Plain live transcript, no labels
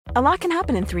A lot can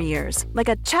happen in 3 years, like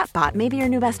a chatbot may be your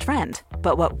new best friend.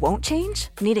 But what won't change?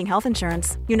 Needing health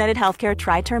insurance. United Healthcare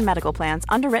Tri-Term Medical Plans,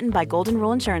 underwritten by Golden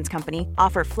Rule Insurance Company,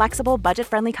 offer flexible,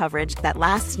 budget-friendly coverage that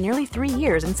lasts nearly 3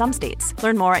 years in some states.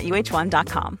 Learn more at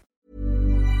uh1.com.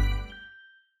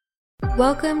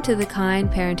 Welcome to the Kind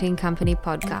Parenting Company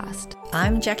podcast.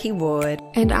 I'm Jackie Ward.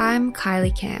 And I'm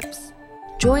Kylie Camps.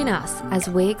 Join us as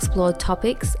we explore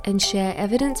topics and share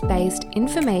evidence-based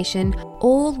information,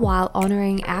 all while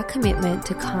honouring our commitment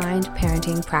to kind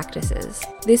parenting practices.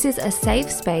 This is a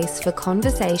safe space for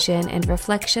conversation and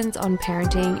reflections on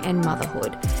parenting and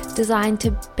motherhood, designed to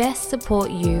best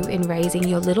support you in raising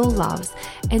your little loves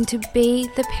and to be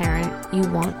the parent you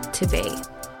want to be.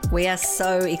 We are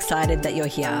so excited that you're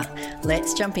here.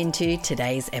 Let's jump into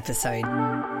today's episode.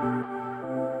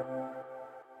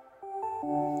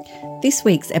 This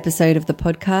week's episode of the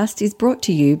podcast is brought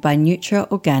to you by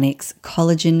NutraOrganics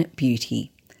Collagen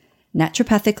Beauty.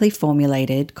 Naturopathically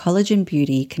formulated Collagen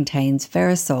Beauty contains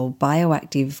Ferrosol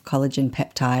bioactive collagen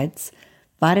peptides,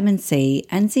 vitamin C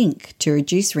and zinc to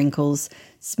reduce wrinkles,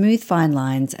 smooth fine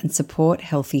lines and support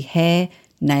healthy hair,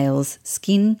 nails,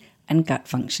 skin and gut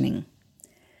functioning.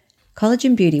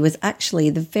 Collagen Beauty was actually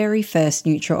the very first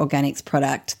NutraOrganics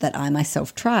product that I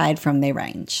myself tried from their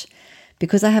range.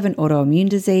 Because I have an autoimmune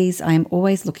disease, I am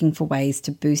always looking for ways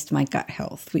to boost my gut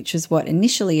health, which is what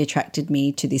initially attracted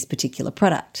me to this particular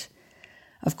product.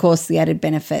 Of course, the added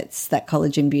benefits that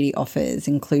Collagen Beauty offers,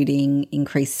 including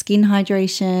increased skin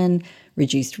hydration,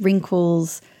 reduced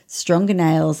wrinkles, stronger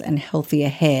nails, and healthier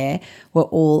hair, were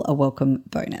all a welcome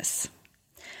bonus.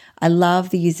 I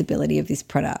love the usability of this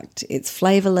product. It's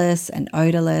flavourless and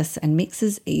odourless and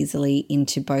mixes easily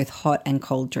into both hot and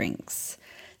cold drinks.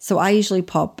 So I usually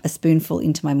pop a spoonful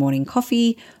into my morning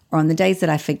coffee, or on the days that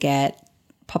I forget,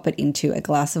 pop it into a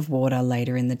glass of water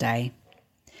later in the day.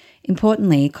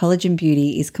 Importantly, Collagen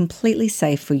Beauty is completely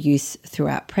safe for use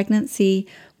throughout pregnancy,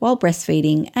 while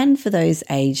breastfeeding, and for those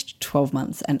aged 12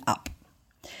 months and up.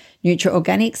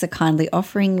 NutraOrganics are kindly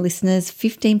offering listeners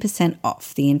 15%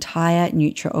 off the entire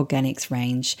NutraOrganics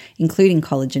range, including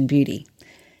Collagen Beauty.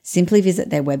 Simply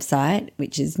visit their website,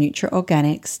 which is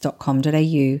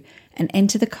nutraorganics.com.au, and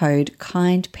enter the code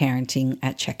KINDPARENTING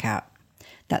at checkout.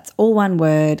 That's all one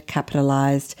word,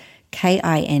 capitalised,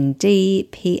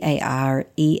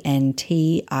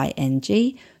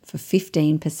 KINDPARENTING for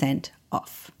 15%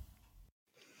 off.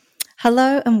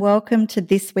 Hello and welcome to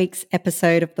this week's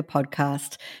episode of the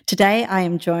podcast. Today I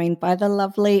am joined by the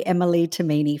lovely Emily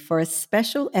Tomini for a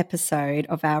special episode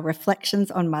of our Reflections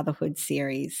on Motherhood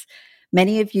series.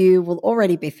 Many of you will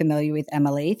already be familiar with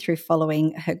Emily through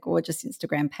following her gorgeous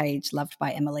Instagram page, Loved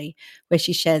by Emily, where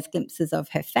she shares glimpses of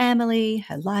her family,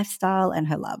 her lifestyle, and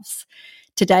her loves.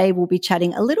 Today, we'll be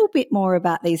chatting a little bit more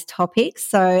about these topics.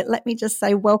 So let me just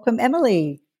say welcome,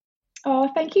 Emily. Oh,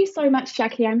 thank you so much,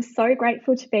 Jackie. I'm so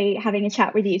grateful to be having a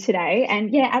chat with you today.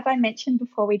 And yeah, as I mentioned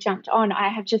before we jumped on, I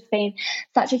have just been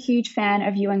such a huge fan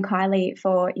of you and Kylie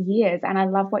for years, and I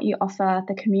love what you offer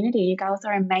the community. You girls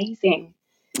are amazing.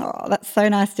 Oh, that's so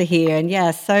nice to hear. And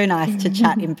yeah, so nice to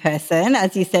chat in person.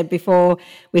 As you said before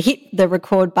we hit the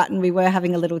record button, we were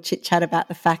having a little chit chat about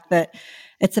the fact that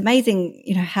it's amazing,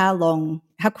 how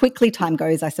quickly time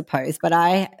goes, I suppose. But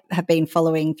I have been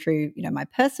following through, my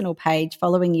personal page,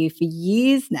 following you for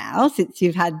years now, since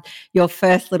you've had your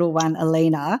first little one,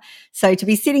 Alina. So to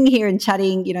be sitting here and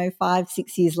chatting,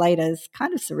 5-6 years later is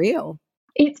kind of surreal.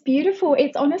 It's beautiful.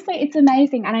 It's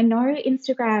amazing. And I know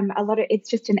Instagram, it's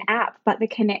just an app, but the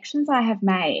connections I have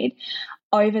made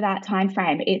over that time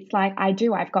frame, it's like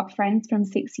I've got friends from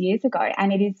 6 years ago,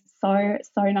 and it is so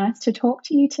nice to talk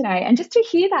to you today. And just to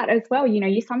hear that as well,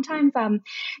 you sometimes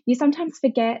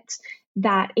forget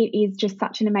that it is just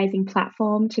such an amazing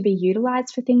platform to be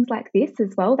utilized for things like this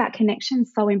as well. That connection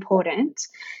is so important.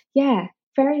 Yeah,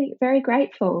 very, very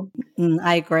grateful.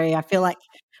 I agree. I feel like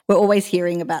we're always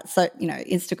hearing about,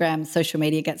 Instagram, social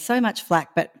media gets so much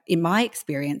flack, but in my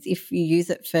experience, if you use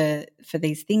it for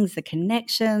these things, the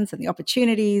connections and the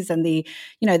opportunities and the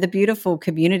beautiful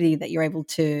community that you're able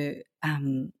to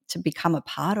become a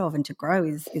part of and to grow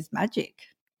is magic.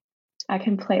 I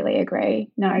completely agree.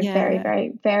 No, yeah. Very,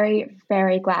 very, very,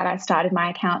 very glad I started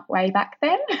my account way back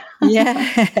then.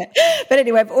 Yeah. But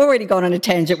anyway, I've already gone on a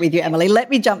tangent with you, Emily. Let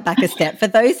me jump back a step. For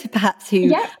those perhaps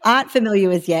who aren't familiar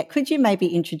as yet, could you maybe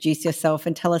introduce yourself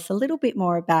and tell us a little bit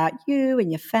more about you and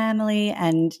your family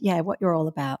and, what you're all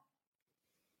about?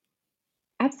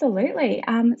 Absolutely.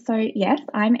 So yes,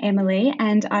 I'm Emily,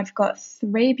 and I've got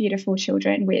three beautiful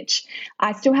children, which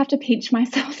I still have to pinch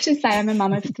myself to say I'm a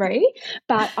mum of three,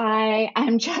 but I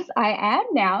am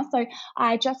now. So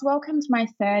I just welcomed my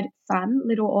third son,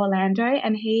 little Orlando,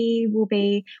 and he will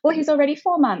be, well, he's already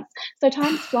 4 months. So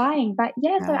time's flying. But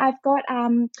yeah, so Wow. I've got,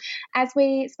 as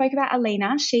we spoke about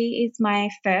Alina, she is my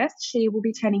first. She will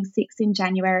be turning 6 in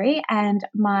January, and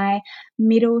my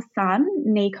middle son,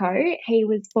 Nico, he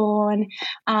was born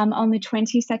on the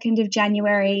 22nd of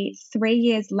January, 3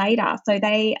 years later. So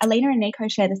Alina and Nico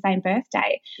share the same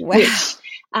birthday, Wow. which is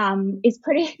it's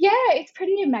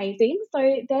pretty amazing.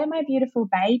 So they're my beautiful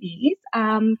babies.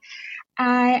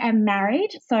 I am married.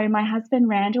 So my husband,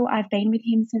 Randall, I've been with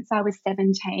him since I was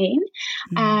 17,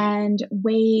 and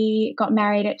we got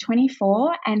married at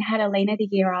 24 and had Alina the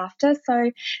year after.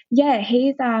 So yeah,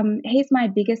 he's my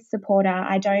biggest supporter.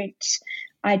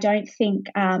 I don't think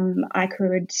I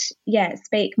could,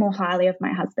 speak more highly of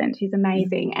my husband. He's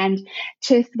amazing. And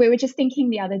we were just thinking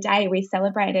the other day, we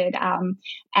celebrated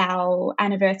our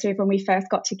anniversary of when we first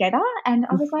got together. And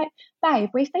I was like, babe,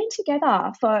 we've been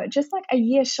together for just like a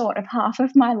year short of half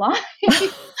of my life,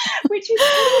 which is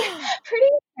pretty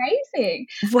amazing.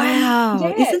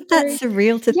 Wow. Isn't that So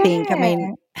surreal to think? I yeah,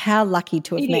 mean, how lucky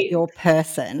to it have met is. your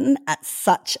person at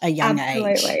such a young age.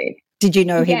 Absolutely. Did you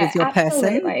know he was Yeah, your person?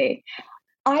 absolutely.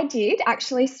 I did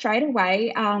actually straight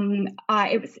away.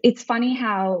 It's funny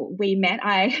how we met.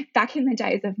 I back in the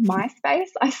days of MySpace,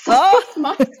 I saw his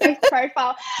Oh, MySpace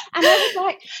profile, and I was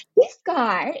like, this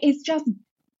guy is just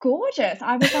gorgeous.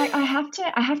 I was like, I have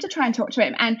to try and talk to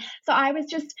him. And so I was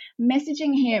just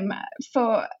messaging him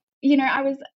for, I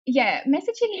was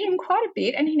messaging him quite a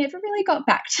bit, and he never really got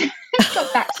back to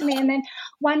me. And then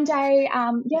one day,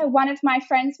 one of my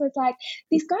friends was like,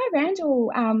 this guy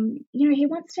Randall, he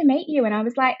wants to meet you. And I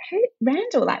was like, who,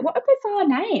 Randall? Like, what a bizarre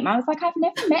name. I was like, I've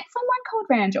never met someone called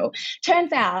Randall.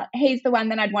 Turns out he's the one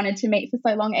that I'd wanted to meet for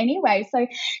so long anyway. So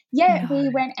no. we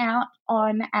went out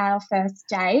on our first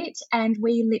date, and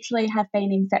we literally have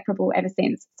been inseparable ever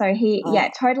since. So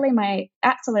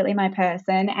absolutely my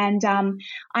person. And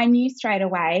I knew straight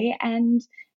away. And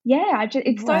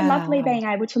it's so lovely Wow. being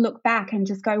able to look back and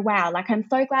just go, wow, like I'm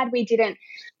so glad we didn't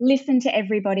listen to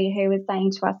everybody who was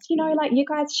saying to us, like you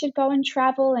guys should go and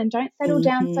travel and don't settle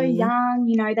down so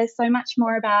young. There's so much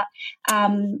more about,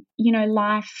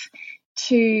 life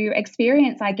to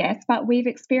experience, I guess, but we've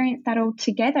experienced that all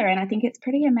together, and I think it's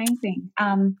pretty amazing.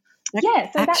 So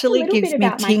that's a Actually little gives bit me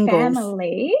about my tingles.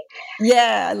 family.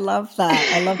 Yeah, I love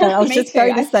that. I love that. I was Me just too.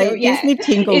 going to say it gives me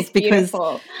tingles It's because,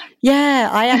 beautiful.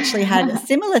 I actually had a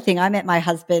similar thing. I met my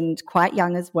husband quite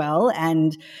young as well,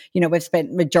 and we've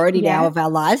spent majority now of our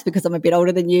lives, because I'm a bit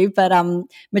older than you, but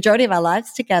majority of our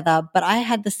lives together. But I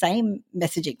had the same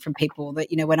messaging from people that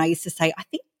when I used to say, I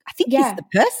think he's the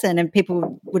person, and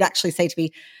people would actually say to me,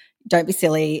 don't be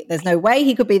silly. There's no way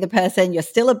he could be the person. You're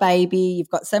still a baby.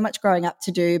 You've got so much growing up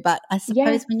to do. But I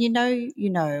suppose when you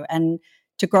know, and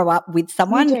to grow up with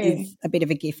someone is a bit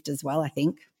of a gift as well, I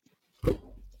think.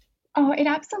 Oh, it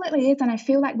absolutely is. And I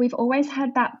feel like we've always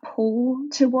had that pull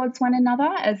towards one another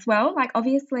as well. Like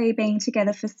obviously being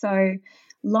together for so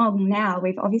long now,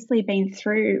 we've obviously been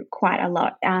through quite a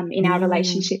lot in our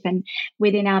relationship and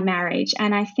within our marriage.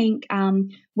 And I think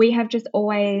we have just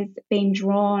always been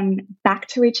drawn back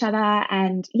to each other.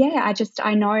 And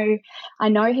I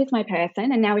know he's my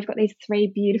person. And now we've got these three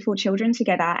beautiful children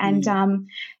together. And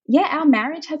our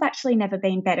marriage has actually never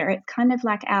been better. It's kind of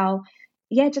like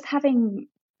just having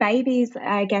babies,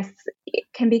 I guess, it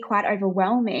can be quite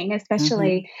overwhelming,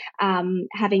 especially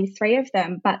having three of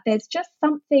them. But there's just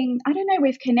something, I don't know,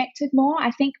 we've connected more.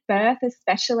 I think birth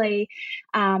especially,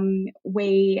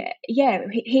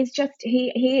 he's just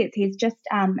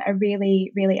a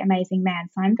really, really amazing man.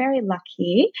 So I'm very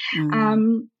lucky.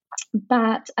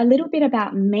 But a little bit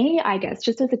about me, I guess,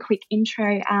 just as a quick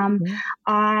intro,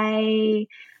 I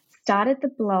started the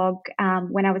blog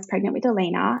when I was pregnant with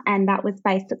Alina, and that was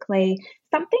basically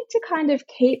something to kind of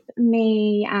keep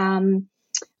me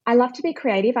I love to be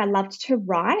creative. I loved to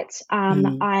write.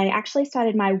 I actually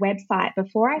started my website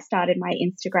before I started my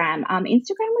Instagram.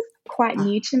 Instagram was quite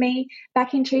new to me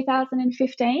back in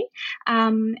 2015,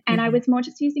 and I was more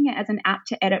just using it as an app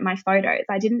to edit my photos.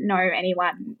 I didn't know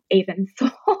anyone even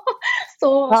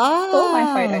saw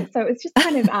my photos, so it was just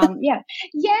kind of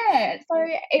So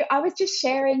I was just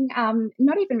sharing,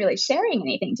 not even really sharing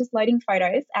anything, just loading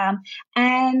photos,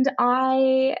 and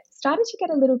I started to get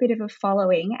a little bit of a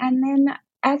following, and then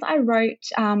as I wrote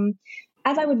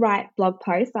as I would write blog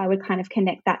posts, I would kind of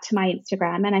connect that to my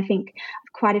Instagram. And I think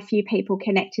quite a few people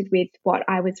connected with what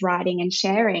I was writing and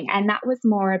sharing. And that was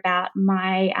more about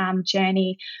my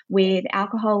journey with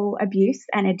alcohol abuse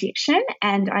and addiction.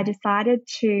 And I decided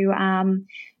to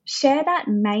share that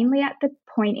mainly at the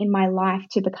point in my life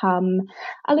to become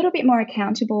a little bit more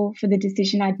accountable for the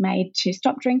decision I'd made to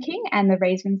stop drinking and the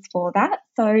reasons for that.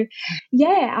 So,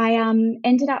 yeah, I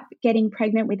ended up getting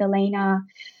pregnant with Alina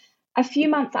a few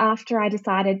months after I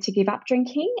decided to give up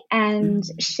drinking. And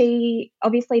she,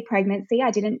 obviously pregnancy,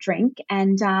 I didn't drink,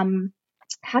 and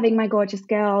having my gorgeous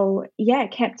girl,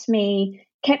 kept me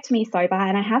sober,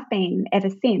 and I have been ever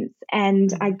since.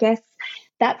 And I guess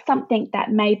that's something that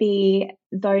maybe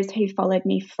those who followed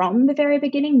me from the very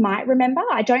beginning might remember.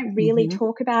 I don't really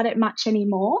talk about it much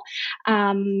anymore.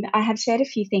 I have shared a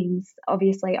few things,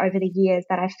 obviously, over the years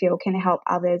that I feel can help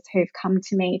others who've come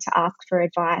to me to ask for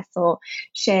advice or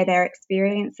share their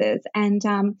experiences. And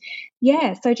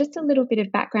so just a little bit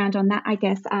of background on that, I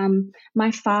guess. I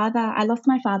lost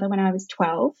my father when I was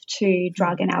 12 to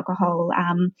drug and alcohol.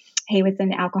 He was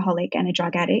an alcoholic and a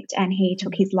drug addict, and he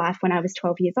took his life when I was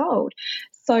 12 years old.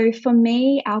 So for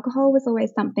me, alcohol was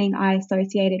always something I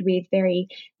associated with very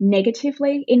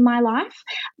negatively in my life.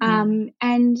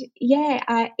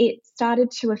 It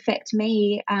started to affect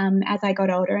me as I got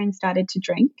older and started to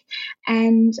drink.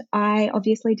 And I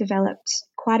obviously developed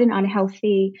quite an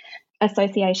unhealthy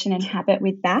association and habit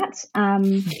with that,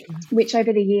 which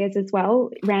over the years as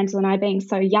well, Randall and I being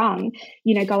so young,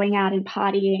 going out and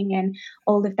partying and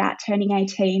all of that, turning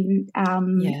 18.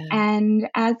 And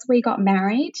as we got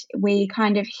married, we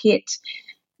kind of hit,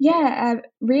 a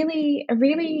really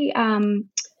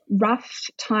rough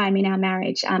time in our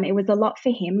marriage. It was a lot for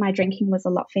him. My drinking was a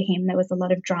lot for him. There was a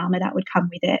lot of drama that would come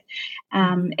with it,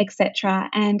 etc.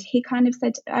 And he kind of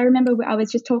said, I remember I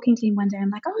was just talking to him one day.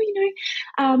 I'm like,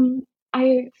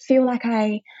 I feel like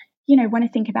I want to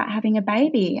think about having a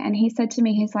baby. And he said to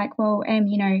me, he's like, well,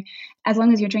 as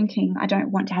long as you're drinking, I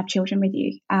don't want to have children with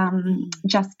you.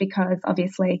 Just because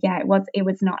obviously, it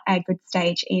was not a good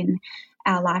stage in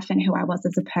our life and who I was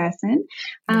as a person.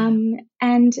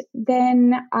 And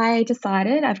then I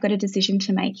decided I've got a decision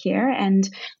to make here. And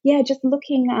just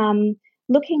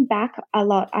looking back a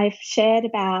lot, I've shared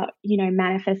about,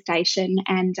 manifestation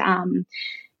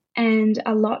and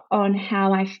a lot on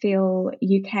how I feel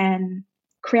you can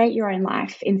create your own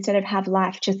life instead of have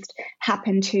life just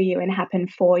happen to you and happen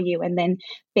for you, and then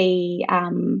be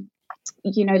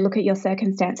look at your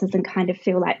circumstances and kind of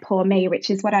feel like poor me, which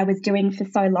is what I was doing for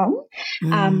so long.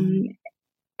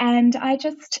 And I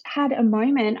just had a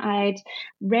moment. I'd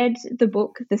read the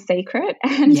book The Secret,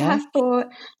 and I thought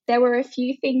there were a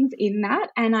few things in that,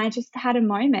 and I just had a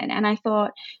moment and I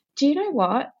thought, do you know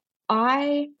what?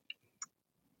 I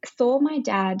saw my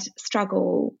dad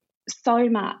struggle so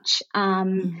much,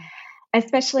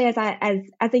 especially as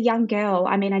a young girl.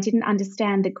 I mean, I didn't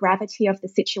understand the gravity of the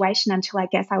situation until I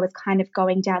guess I was kind of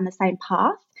going down the same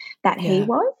path that he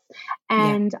was.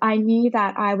 And I knew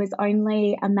that I was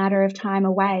only a matter of time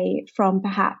away from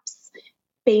perhaps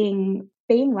being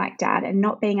like dad and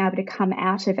not being able to come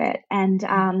out of it. And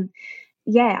I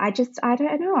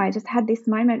don't know, I just had this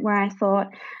moment where I thought,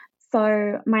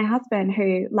 so my husband,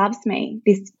 who loves me,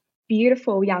 this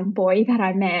beautiful young boy that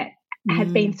I met, has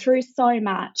been through so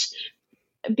much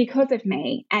because of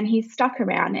me, and he's stuck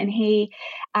around, and he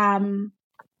I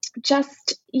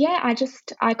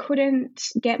couldn't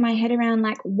get my head around,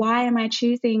 like, why am I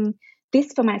choosing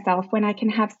this for myself when I can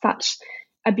have such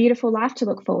a beautiful life to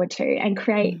look forward to and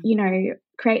create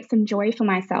some joy for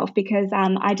myself, because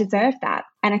I deserve that.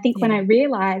 And I think when I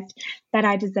realized that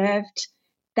I deserved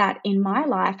that in my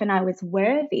life and I was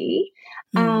worthy,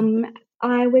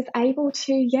 I was able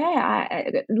to,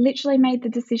 I literally made the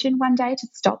decision one day to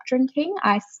stop drinking.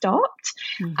 I stopped.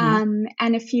 And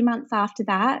a few months after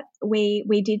that,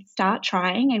 we did start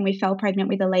trying, and we fell pregnant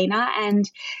with Alina. And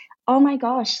oh my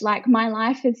gosh, like, my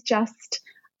life is just,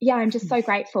 I'm just so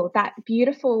grateful. That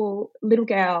beautiful little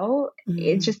girl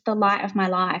is just the light of my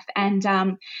life. And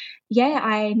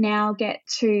I now get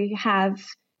to have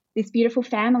this beautiful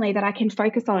family that I can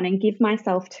focus on and give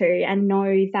myself to, and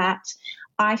know that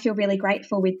I feel really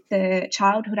grateful with the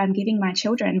childhood I'm giving my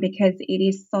children, because it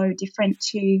is so different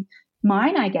to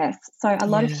mine, I guess. So a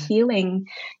lot of healing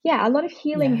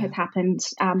has happened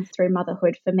through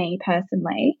motherhood for me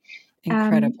personally.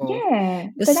 Incredible.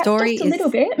 Your so that's story just a little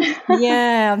is, bit.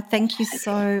 yeah, thank you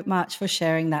so much for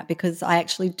sharing that, because I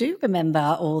actually do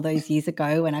remember all those years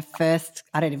ago when I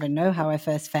don't even know how I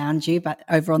first found you, but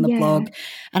over on the Yeah. blog.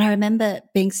 And I remember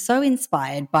being so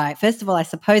inspired by, first of all, I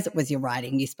suppose it was your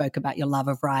writing. You spoke about your love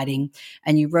of writing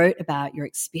and you wrote about your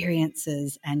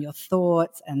experiences and your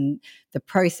thoughts and the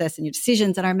process and your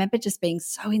decisions. And I remember just being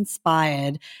so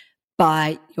inspired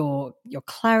by your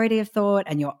clarity of thought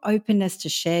and your openness to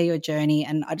share your journey.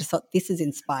 And I just thought, this is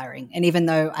inspiring. And even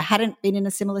though I hadn't been in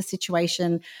a similar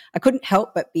situation, I couldn't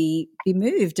help but be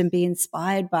moved and be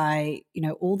inspired by,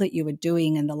 all that you were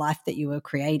doing and the life that you were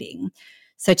creating.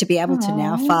 So to be able to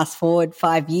now Aw. fast forward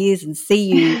 5 years and see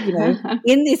you,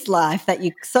 in this life that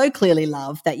you so clearly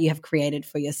love, that you have created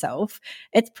for yourself,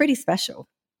 it's pretty special.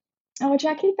 Oh,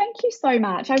 Jackie, thank you so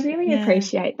much. I really Yeah.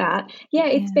 appreciate that. Yeah,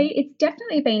 it's Yeah.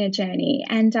 definitely been a journey,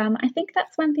 and I think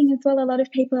that's one thing as well. A lot of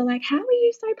people are like, "How are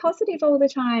you so positive all the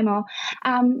time?" Or,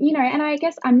 and I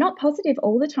guess I'm not positive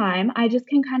all the time. I just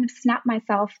can kind of snap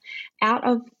myself out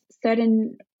of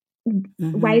certain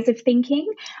Mhm. ways of thinking,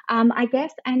 I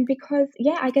guess, and because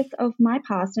I guess of my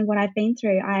past and what I've been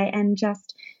through, I am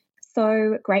just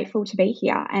so grateful to be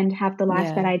here and have the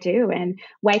life that Yeah. I do and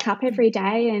wake up every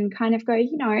day and kind of go,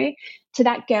 to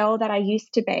that girl that I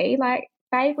used to be, like,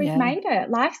 babe, we've Yeah. made it.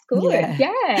 Life's good. Yeah.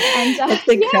 Yeah. And It's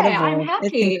I'm incredible. It's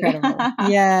happy. incredible.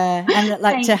 Yeah. And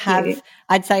like to Thank you. have,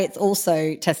 I'd say it's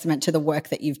also testament to the work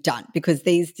that you've done, because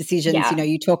these decisions, Yeah.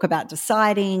 you talk about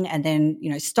deciding and then,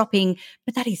 stopping,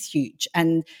 but that is huge.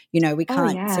 And, we Oh,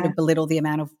 can't sort yeah. of belittle the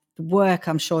amount of the work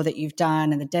I'm sure that you've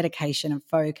done and the dedication and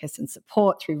focus and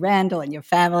support through Randall and your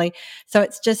family. So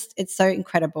it's so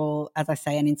incredible, as I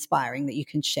say, and inspiring that you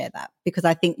can share that, because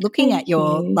I think looking at Thank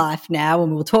your you. life now,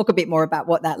 and we'll talk a bit more about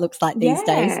what that looks like these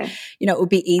days, Yeah. it would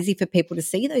be easy for people to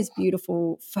see those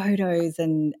beautiful photos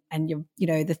and your,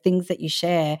 the things that you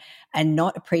share and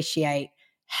not appreciate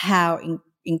how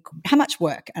how much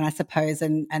work, and I suppose,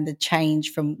 and the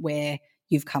change from where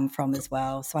you've come from as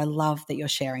well. So I love that you're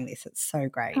sharing this. It's so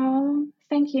great. Oh,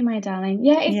 thank you, my darling.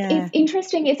 Yeah, it's Yeah.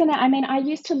 interesting, isn't it? I mean, I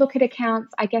used to look at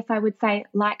accounts, I guess I would say,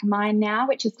 like mine now,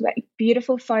 which is like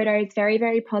beautiful photos, very,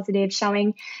 very positive,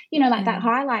 showing, like that Yeah.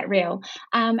 highlight reel.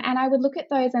 And I would look at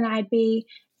those and I'd be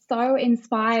so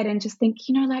inspired and just think,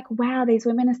 like, wow, these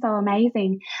women are so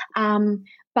amazing.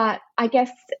 But I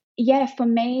guess, yeah, for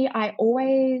me, I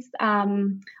always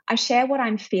I share what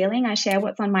I'm feeling, I share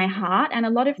what's on my heart, and a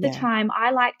lot of the Yeah. time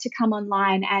I like to come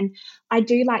online and I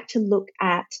do like to look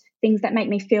at things that make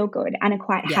me feel good and are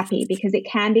quite Yes. happy, because it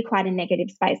can be quite a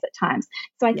negative space at times.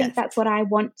 So I think Yes. that's what I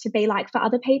want to be like for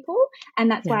other people.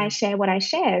 And that's why Yeah. I share what I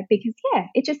share, because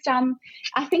it just,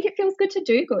 I think it feels good to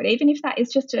do good, even if that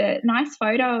is just a nice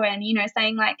photo and,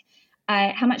 saying like,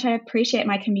 how much I appreciate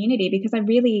my community, because I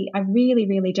really,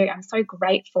 really do. I'm so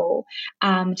grateful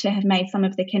to have made some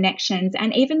of the connections,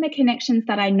 and even the connections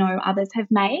that I know others have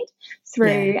made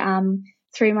through Yeah.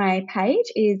 through my page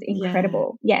is Yeah.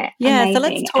 incredible. Yeah, Yeah, so let's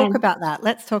amazing. talk And about that.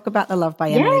 Let's talk about the Love by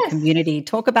Emily yes, community.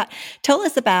 Tell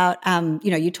us about,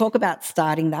 you talk about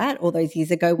starting that all those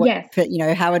years ago, yes.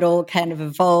 how it all kind of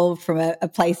evolved from a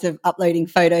place of uploading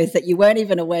photos that you weren't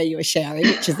even aware you were sharing,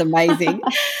 which is amazing.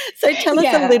 So tell us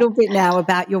a Yeah. little bit now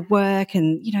about your work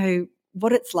and,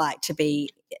 what it's like to be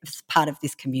part of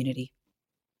this community.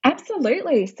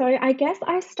 Absolutely. So I guess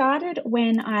I started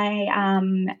when I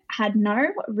had no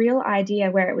real idea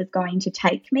where it was going to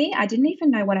take me. I didn't even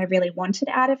know what I really wanted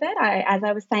out of it. As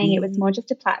I was saying, it was Mm, more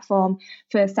just a platform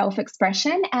for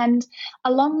self-expression. And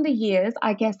along the years,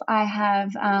 I guess I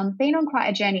have been on quite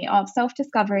a journey of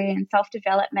self-discovery and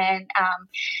self-development.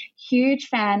 Huge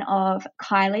fan of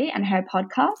Kylie and her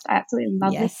podcast. I absolutely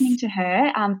love listening yes. to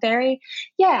her.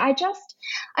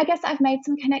 I guess I've made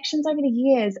some connections over the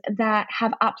years that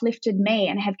have uplifted me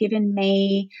and have given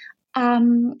me,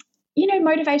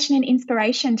 motivation and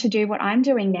inspiration to do what I'm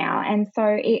doing now. And so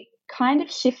it kind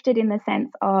of shifted in the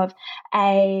sense of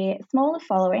a smaller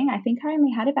following. I think I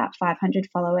only had about 500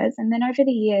 followers. And then over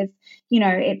the years,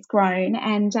 it's grown.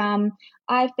 And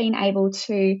I've been able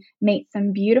to meet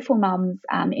some beautiful mums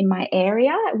in my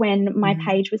area when my Mm,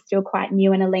 page was still quite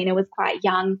new and Alina was quite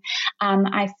young.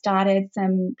 I started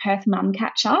some Perth mum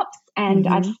catch-ups, and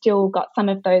I've mhm. still got some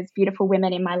of those beautiful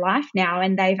women in my life now,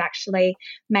 and they've actually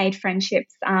made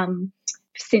friendships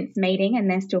since meeting, and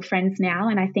they're still friends now.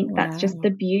 And I think that's Wow. just the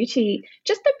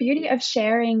beauty of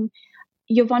sharing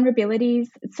your vulnerabilities.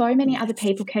 So many other Yes.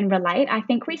 people can relate. I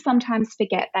think we sometimes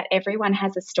forget that everyone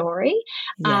has a story.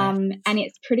 Yes. And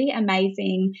it's pretty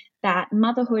amazing that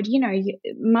motherhood,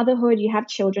 motherhood, you have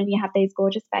children, you have these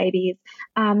gorgeous babies.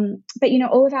 But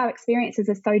all of our experiences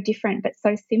are so different, but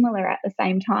so similar at the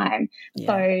same time. Yeah.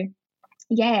 So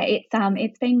Yeah,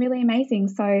 it's been really amazing.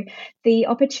 So the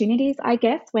opportunities, I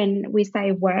guess, when we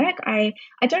say work, I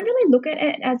don't really look at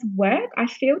it as work. I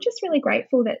feel just really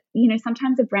grateful that,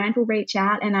 sometimes a brand will reach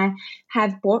out and I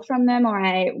have bought from them, or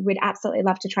I would absolutely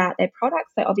love to try out their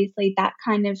products. So obviously that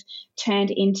kind of turned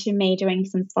into me doing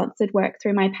some sponsored work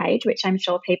through my page, which I'm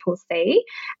sure people see.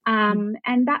 And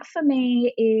that for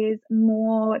me is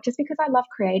more just because I love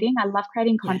creating. I love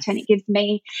creating content. Yes. It gives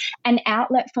me an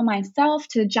outlet for myself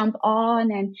to jump on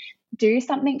and do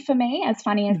something for me, as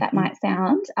funny as that might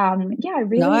sound. I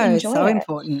really enjoy so it.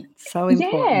 important. So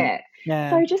important. Yeah.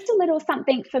 Yeah. So just a little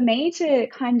something for me to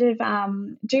kind of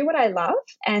do what I love.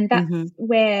 And that's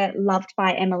where Loved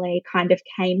by Emily kind of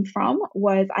came from,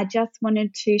 was I just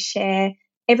wanted to share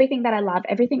everything that I love,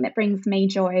 everything that brings me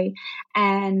joy,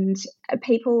 and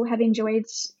people have enjoyed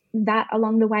that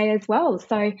along the way as well.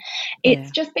 So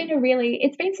it's just been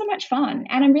it's been so much fun,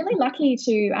 and I'm really lucky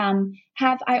to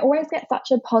I always get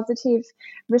such a positive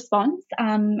response.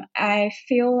 I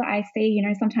see,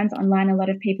 sometimes online a lot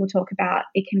of people talk about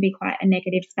it can be quite a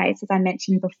negative space, as I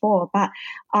mentioned before, but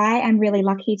I am really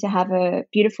lucky to have a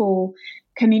beautiful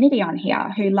community on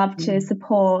here who love to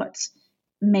support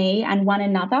me and one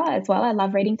another as well. I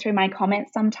love reading through my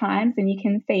comments sometimes, and you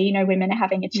can see, women are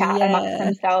having a chat amongst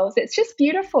themselves. It's just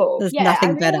beautiful. There's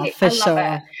nothing better, for sure.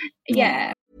 Love it.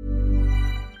 Yeah.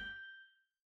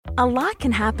 A lot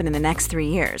can happen in the next 3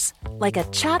 years. Like a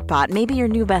chatbot may be your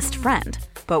new best friend.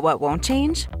 But what won't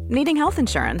change? Needing health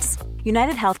insurance.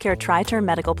 United Healthcare Tri-Term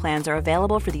Medical Plans are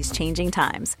available for these changing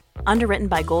times. Underwritten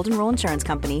by Golden Rule Insurance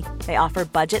Company, they offer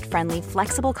budget-friendly,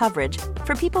 flexible coverage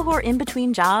for people who are in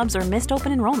between jobs or missed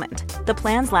open enrollment. The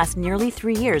plans last nearly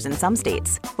 3 years in some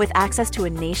states, with access to a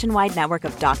nationwide network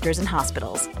of doctors and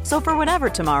hospitals. So for whatever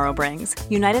tomorrow brings,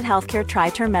 United Healthcare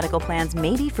Tri-Term Medical Plans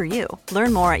may be for you.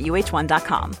 Learn more at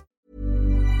uh1.com.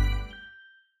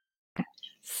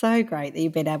 So great that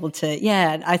you've been able to,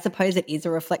 I suppose it is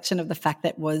a reflection of the fact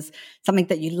that it was something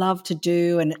that you love to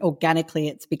do, and organically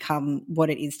it's become what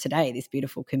it is today, this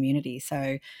beautiful community.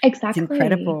 So exactly. It's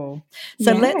incredible.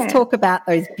 So let's talk about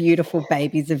those beautiful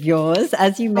babies of yours.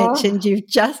 As you mentioned, you've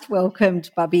just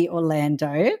welcomed Bubby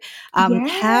Orlando.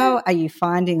 How are you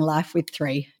finding life with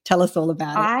 3? Tell us all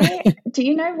about it. Do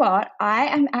you know what?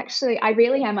 I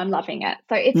really am. I'm loving it.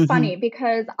 So it's funny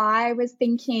because I was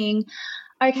thinking,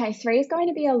 okay, 3 is going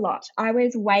to be a lot. I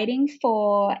was waiting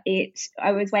for his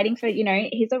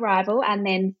arrival, and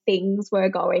then things were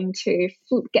going to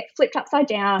get flipped upside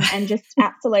down and just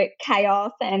absolute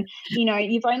chaos. And,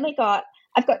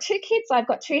 I've got 2 kids, so I've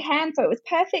got 2 hands, so it was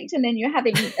perfect. And then you're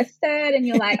having a third and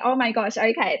you're like, oh my gosh,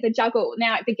 okay, the juggle,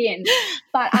 now it begins.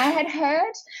 But I had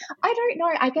heard, I don't know,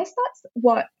 I guess that's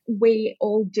what we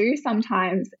all do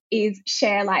sometimes, is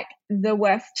share like the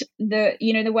worst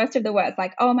of the worst,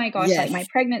 like, oh my gosh, like my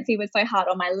pregnancy was so hard,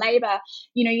 or my labor,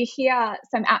 you hear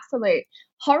some absolute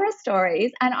horror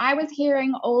stories. And I was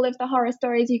hearing all of the horror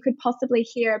stories you could possibly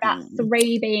hear about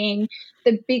 3 being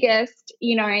the biggest,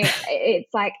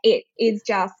 it's like, it's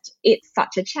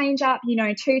such a change up, 2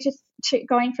 to 2,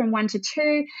 going from 1 to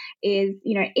 2 is,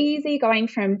 easy. Going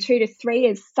from 2 to 3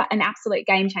 is an absolute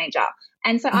game changer.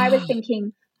 And so I was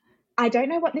thinking, I don't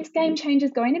know what this game change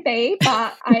is going to be,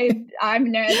 but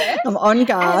I'm nervous. I'm on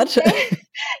guard. So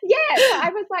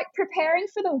I was like preparing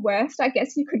for the worst, I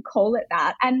guess you could call it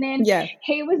that. And then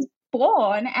he was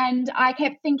born, and I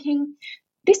kept thinking,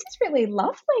 this is really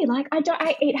lovely. Like,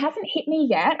 it hasn't hit me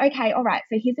yet. Okay, all right,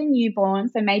 so he's a newborn,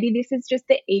 so maybe this is just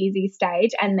the easy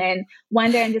stage, and then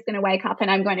one day I'm just going to wake up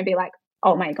and I'm going to be like,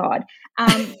 oh my God.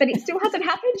 But it still hasn't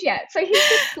happened yet. So he's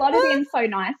just slotted in so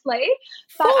nicely.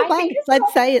 But I'd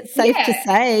say it's safe to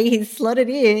say he's slotted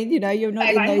in, you're not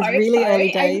in those really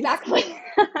early days. Exactly.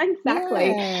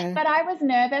 Yeah. But I was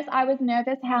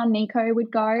nervous. How Nico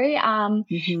would go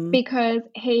because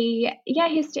he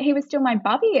was still my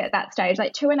bubby at that stage,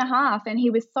 like 2.5, and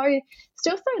he was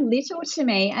still so little to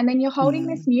me. And then you're holding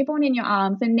this newborn in your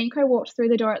arms, and Nico walked through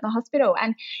the door at the hospital,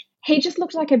 and he just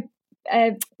looked like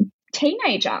a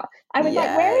teenager. I was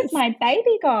like, where is my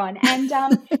baby gone? And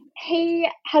he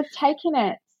has taken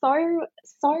it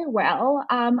so well.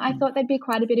 I thought there'd be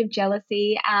quite a bit of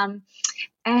jealousy,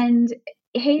 and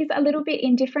he's a little bit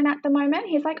indifferent at the moment.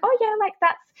 He's like, oh yeah, like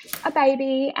that's a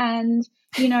baby, and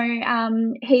he's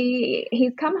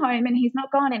come home and he's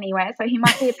not gone anywhere, so he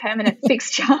might be a permanent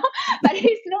fixture. But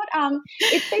he's not.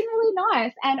 It's been really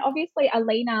nice, and obviously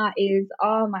Alina is,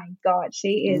 oh my God,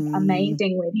 she is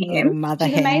amazing with him.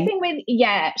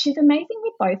 She's amazing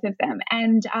with both of them,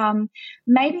 and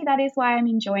maybe that is why I'm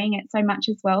enjoying it so much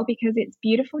as well, because it's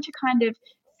beautiful to kind of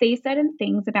see certain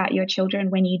things about your children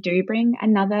when you do bring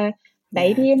another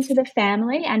baby into the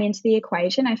family and into the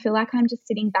equation. I feel like I'm just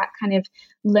sitting back kind of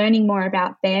learning more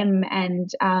about them. And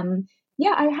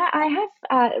I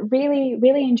have really,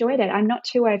 really enjoyed it. I'm not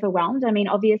too overwhelmed. I mean,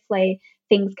 obviously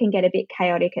things can get a bit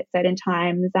chaotic at certain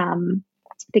times.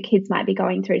 The kids might be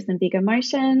going through some big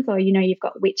emotions, or, you've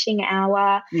got witching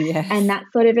hour and that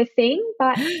sort of a thing,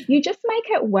 but you just make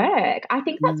it work. I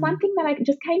think that's one thing that I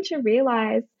just came to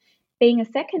realize being a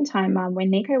second time mum when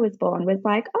Nico was born, was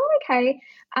like, oh, okay,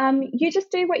 you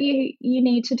just do what you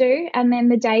need to do, and then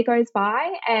the day goes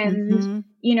by and,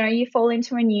 you fall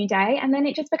into a new day, and then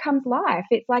it just becomes life.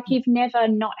 It's like you've never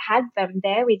not had them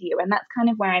there with you, and that's kind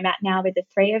of where I'm at now with the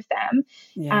three of them.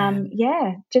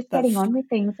 Just getting on with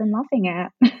things and loving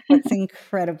it. It's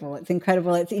incredible. It's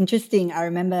incredible. It's interesting. I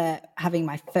remember having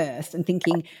my first and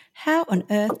thinking, how on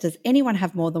earth does anyone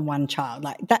have more than one child?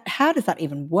 Like that, how does that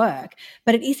even work?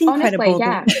 But it is incredible.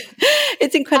 Honestly,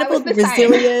 it's incredible the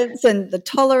resilience and the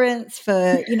tolerance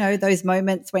for, those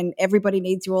moments when everybody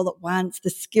needs you all at once, the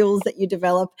skills that you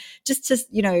develop just to,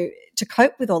 to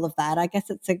cope with all of that. I guess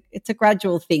it's a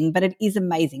gradual thing, but it is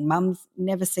amazing. Mums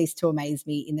never cease to amaze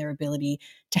me in their ability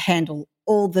to handle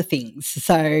all the things.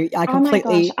 So I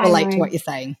completely relate to what you're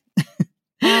saying.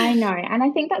 I know. And I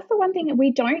think that's the one thing that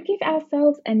we don't give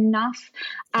ourselves enough,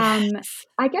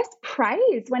 I guess,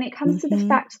 praise when it comes to the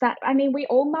fact that, I mean, we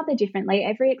all mother differently.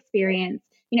 Every experience,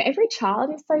 every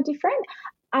child is so different.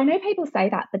 I know people say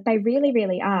that, but they really,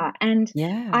 really are. And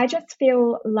I just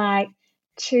feel like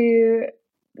you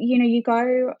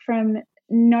go from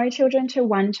no children to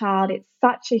one child. It's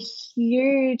such a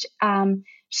huge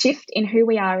shift in who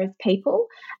we are as people.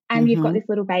 And you've got this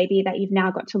little baby that you've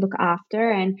now got to look after.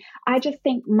 And I just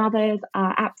think mothers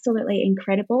are absolutely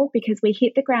incredible because we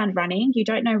hit the ground running. You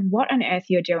don't know what on earth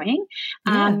you're doing.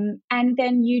 And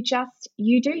then you just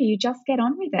get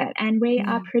on with it. And we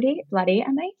are pretty bloody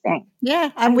amazing.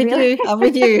 Yeah, I'm with you.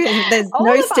 There's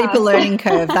no steeper learning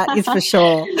curve, that is for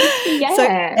sure.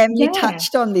 So you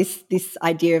touched on this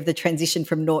idea of the transition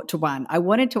from 0 to 1. I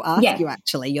wanted to ask you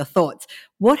actually your thoughts.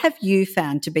 What have you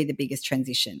found to be the biggest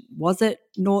transition? Was it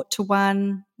 0 to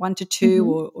 1, 1 to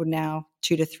 2, or now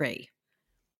 2 to 3?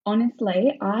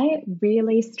 Honestly, I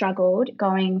really struggled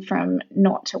going from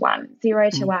 0 to 1, 0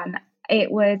 to 1.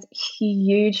 It was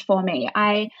huge for me.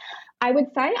 I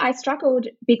would say I struggled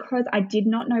because I did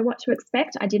not know what to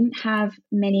expect. I didn't have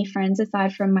many friends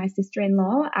aside from my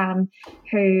sister-in-law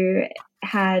who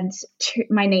had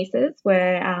my nieces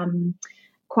were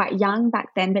quite young back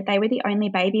then, but they were the only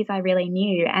babies I really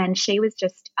knew, and she was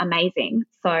just amazing.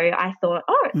 So I thought,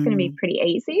 oh, it's going to be pretty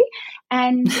easy.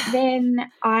 And then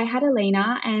I had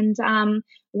Alina, and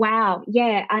wow,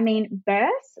 I mean,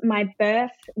 my birth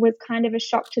was kind of a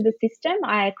shock to the system.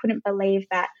 I couldn't believe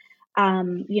that,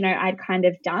 I'd kind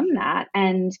of done that,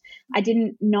 and I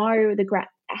didn't know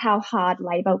how hard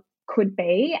labour could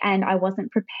be, and I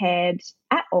wasn't prepared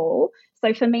at all.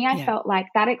 So for me, I felt like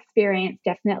that experience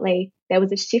definitely, there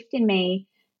was a shift in me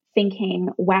thinking,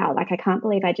 wow, like I can't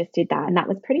believe I just did that. And that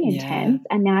was pretty intense.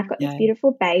 And now I've got this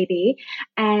beautiful baby,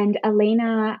 and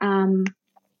Alina,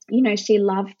 she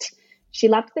loved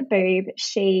the boob.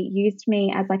 She used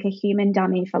me as like a human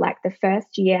dummy for like the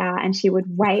first year, and she would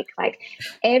wake like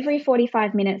every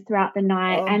 45 minutes throughout the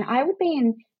night. And I would be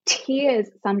in tears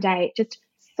someday, just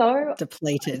so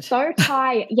depleted, so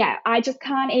tired. I just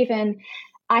can't even.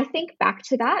 I think back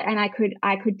to that, and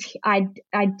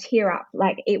I'd tear up.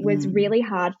 Like it was really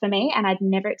hard for me, and I'd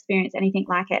never experienced anything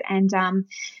like it. And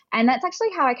that's actually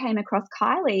how I came across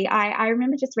Kylie. I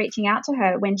remember just reaching out to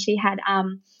her when she had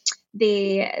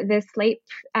the sleep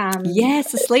the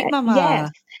sleep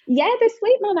mama. The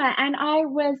sleep mama. And I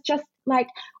was just like,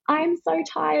 I'm so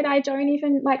tired. I don't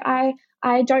even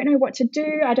I don't know what to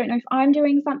do. I don't know if I'm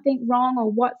doing something wrong or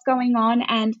what's going on.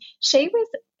 And she was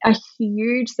a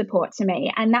huge support to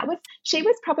me. And she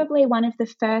was probably one of the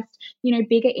first,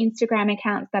 bigger Instagram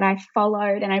accounts that I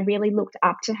followed, and I really looked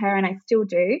up to her, and I still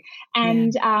do.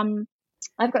 And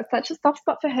I've got such a soft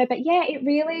spot for her. But it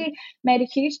really made a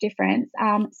huge difference.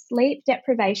 Sleep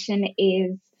deprivation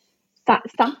is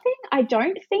something I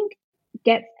don't think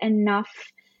gets enough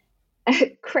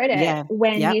credit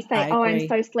when you say, I'm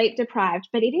so sleep deprived,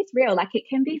 but it is real. Like it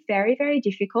can be very, very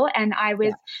difficult. And I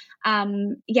was,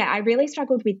 I really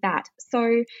struggled with that.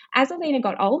 So as Alina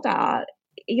got older,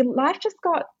 life just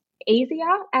got easier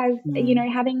as,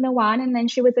 having the one, and then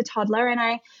she was a toddler, and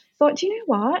I thought, do you know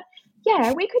what?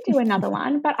 Yeah, we could do another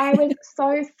one. But I was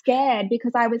so scared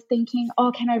because I was thinking,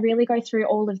 oh, can I really go through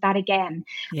all of that again?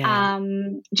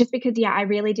 Just because, I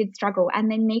really did struggle. And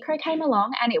then Nico came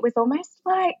along, and it was almost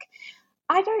like,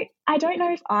 I don't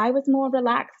know if I was more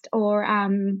relaxed or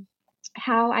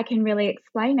how I can really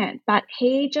explain it, but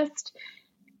he just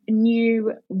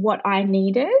knew what I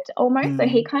needed almost. So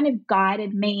he kind of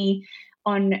guided me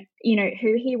on,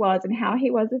 who he was and how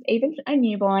he was as even a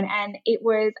newborn. And it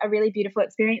was a really beautiful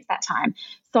experience that time.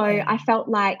 So I felt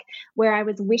like where I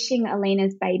was wishing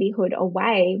Alina's babyhood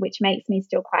away, which makes me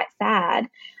still quite sad,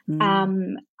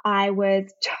 I was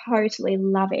totally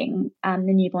loving the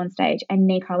newborn stage and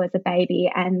Nico as a baby,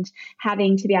 and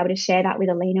having to be able to share that with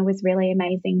Alina was really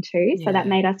amazing too. So that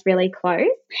made us really close.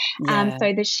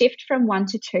 So the shift from 1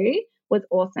 to 2 was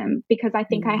awesome, because I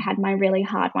think I had my really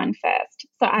hard one first.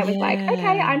 So I was like,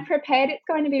 okay, I'm prepared. It's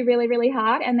going to be really, really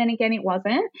hard. And then again, it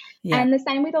wasn't. And the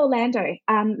same with Orlando.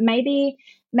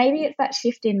 Maybe it's that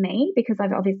shift in me, because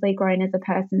I've obviously grown as a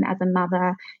person, as a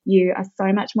mother. You are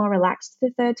so much more relaxed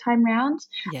the third time round.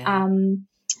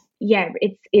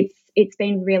 It's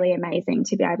been really amazing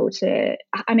to be able to,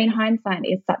 hindsight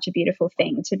is such a beautiful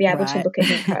thing, to be able to look at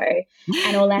Nico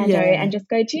and Orlando and just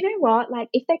go, do you know what? Like,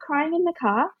 if they're crying in the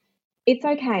car, it's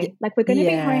okay. Like, we're going to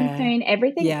be home soon.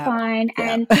 Everything's fine.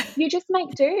 And you just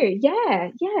make do. Yeah.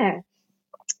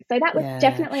 So that was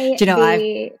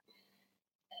definitely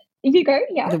you go,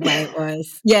 the way it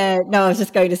was. I was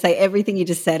just going to say everything you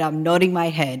just said. I'm nodding my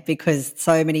head, because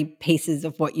so many pieces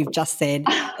of what you've just said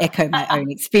echo my own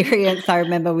experience. I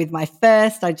remember with my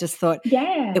first, I just thought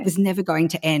it was never going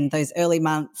to end, those early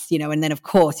months, and then of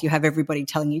course you have everybody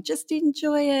telling you, just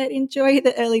enjoy it, enjoy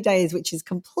the early days, which is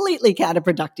completely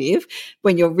counterproductive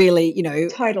when you're really,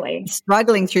 totally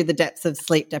struggling through the depths of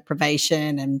sleep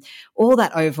deprivation and all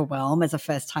that overwhelm as a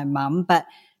first-time mum. But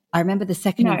I remember the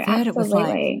second and third, it was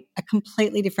like a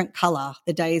completely different colour.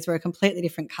 The days were a completely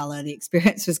different colour. The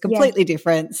experience was completely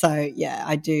different. So,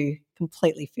 I do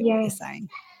completely feel what you're saying.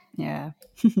 Yeah.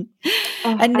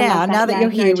 And now that you're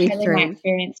here with 3. My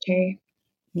experience too.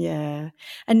 Yeah.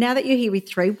 And now that you're here with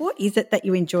 3, what is it that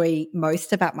you enjoy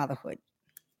most about motherhood?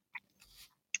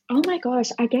 Oh my gosh,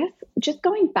 I guess just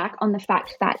going back on the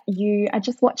fact that you are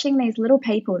just watching these little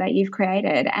people that you've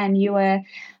created, and you are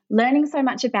learning so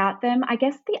much about them. I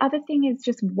guess the other thing is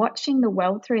just watching the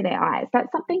world through their eyes.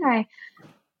 That's something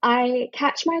I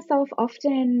catch myself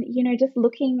often, just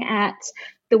looking at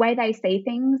the way they see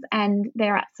things and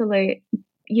their absolute,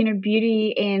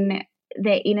 beauty in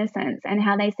their innocence, and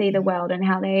how they see the world and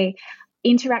how they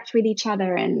interact with each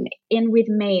other and with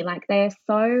me. Like, they're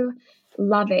so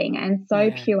loving and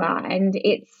so pure, and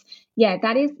it's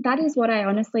that is what I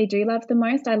honestly do love the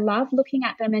most. I love looking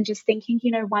at them and just thinking,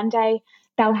 one day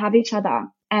they'll have each other,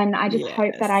 and I just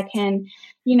hope that I can,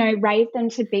 raise them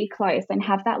to be close and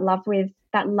have that love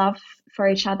for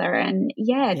each other. And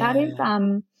that is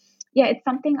it's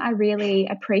something I really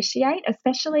appreciate,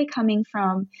 especially coming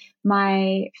from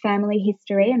my family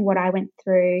history and what I went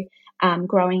through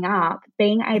growing up.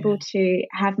 Being able to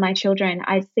have my children,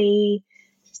 I see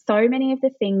so many of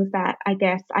the things that I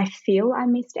guess I feel I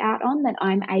missed out on, that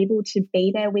I'm able to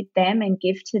be there with them and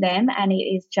give to them. And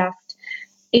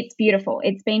it's beautiful.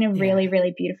 It's been a really,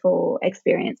 really beautiful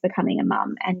experience becoming a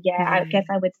mum. And I guess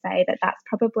I would say that that's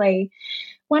probably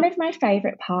one of my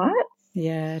favorite parts.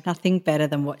 Yeah, nothing better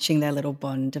than watching their little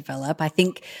bond develop. I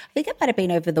think it might have been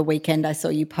over the weekend I saw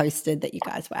you posted that you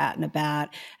guys were out and about,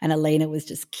 and Alina was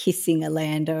just kissing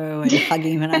Orlando and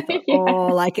hugging him, and I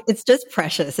thought, it's just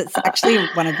precious. It's actually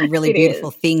one of the really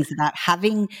beautiful things about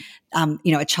having,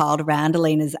 a child around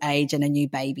Alina's age and a new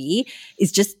baby,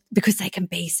 is just because they can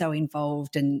be so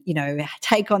involved and,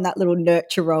 take on that little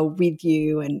nurture role with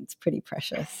you, and it's pretty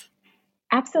precious.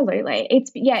 Absolutely.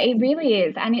 It really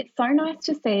is. And it's so nice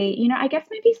to see, I guess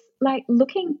maybe like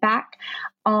looking back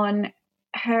on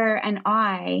her and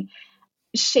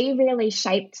she really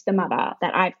shaped the mother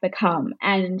that I've become.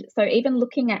 And so even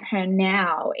looking at her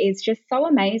now is just so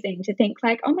amazing to think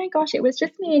like, oh my gosh, it was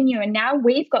just me and you, and now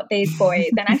we've got these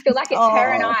boys. And I feel like it's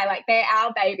her and I, like they're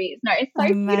our babies. No, it's so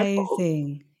beautiful.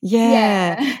 Amazing.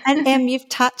 Yeah. And Em, you've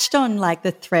touched on like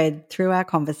the thread through our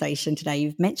conversation today.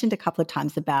 You've mentioned a couple of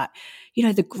times about,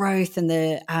 the growth and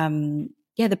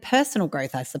the personal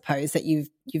growth, I suppose, that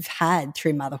you've had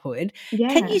through motherhood.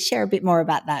 Yeah. Can you share a bit more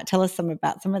about that? Tell us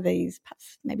about some of these,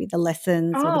 perhaps maybe the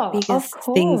lessons or the biggest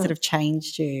things that have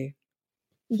changed you.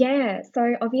 Yeah,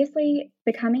 so obviously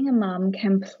becoming a mum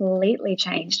completely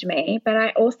changed me, but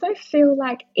I also feel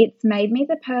like it's made me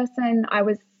the person I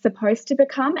was supposed to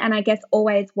become, and I guess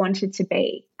always wanted to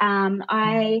be.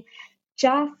 I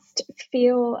just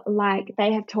feel like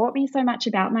they have taught me so much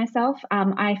about myself.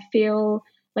 I feel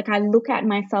like I look at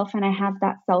myself and I have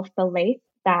that self-belief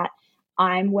that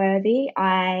I'm worthy.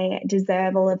 I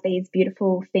deserve all of these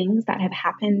beautiful things that have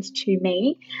happened to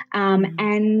me.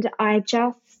 And I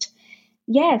just,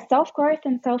 self-growth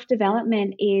and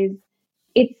self-development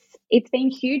it's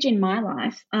been huge in my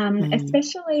life.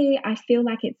 Especially I feel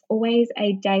like it's always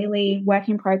a daily work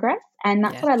in progress. And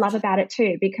that's what I love about it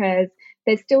too, because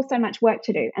there's still so much work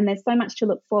to do and there's so much to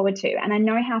look forward to. And I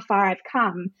know how far I've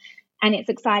come, and it's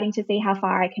exciting to see how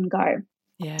far I can go.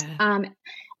 Yeah.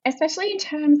 Especially in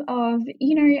terms of,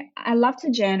 you know, I love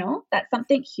to journal. That's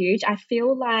something huge. I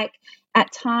feel like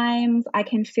at times I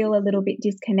can feel a little bit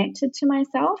disconnected to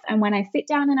myself. And when I sit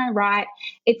down and I write,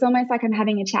 it's almost like I'm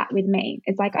having a chat with me.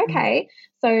 It's like, okay,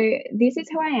 so this is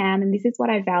who I am and this is what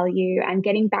I value, and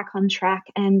getting back on track.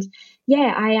 And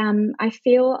yeah, I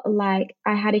feel like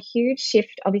I had a huge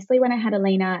shift, obviously, when I had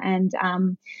Alina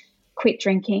and quit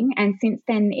drinking. And since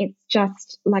then, it's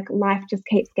just like life just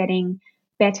keeps getting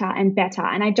better and better.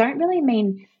 And I don't really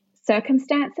mean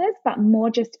circumstances, but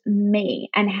more just me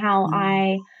and how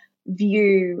I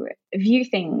view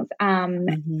things.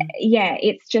 Yeah,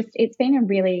 it's been a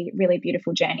really, really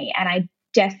beautiful journey. And I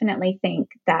definitely think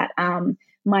that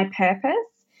my purpose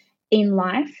in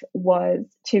life was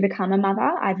to become a mother.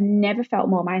 I've never felt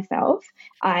more myself.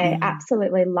 I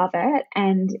absolutely love it.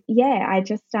 And yeah, I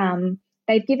just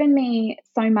they've given me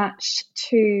so much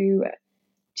to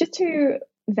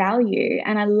value,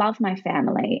 and I love my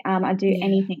family. I do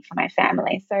anything for my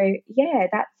family. So yeah,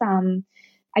 that's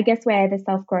I guess where the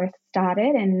self-growth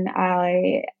started, and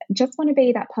I just want to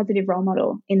be that positive role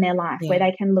model in their life where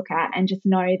they can look at and just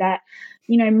know that,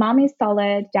 you know, mum is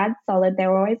solid, dad's solid,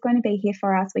 they're always going to be here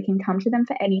for us. We can come to them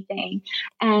for anything.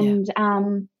 And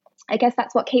I guess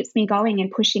that's what keeps me going and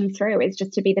pushing through, is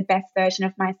just to be the best version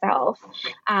of myself,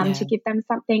 to give them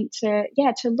something to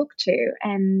look to,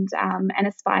 and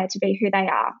aspire to be who they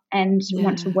are, and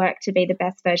want to work to be the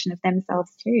best version of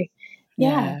themselves too.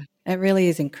 Yeah. It really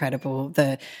is incredible,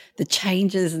 the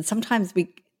changes, and sometimes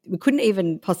we couldn't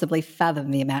even possibly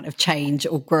fathom the amount of change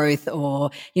or growth,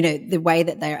 or, you know, the way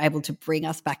that they're able to bring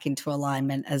us back into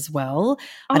alignment as well.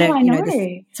 I know.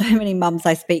 There's so many mums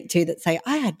I speak to that say,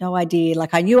 I had no idea,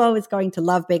 like I knew I was going to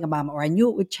love being a mum, or I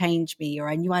knew it would change me, or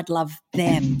I knew I'd love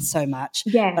them so much,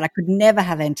 but I could never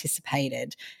have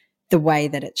anticipated the way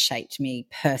that it shaped me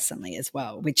personally as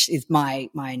well, which is my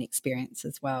own experience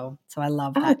as well. So I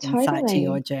love that insight to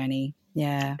your journey.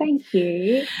 Yeah. Thank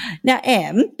you. Now,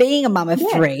 Em, being a mum of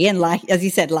three, and like, as you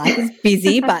said, life is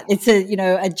busy, but it's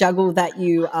a juggle that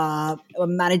you are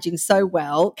managing so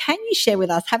well. Can you share with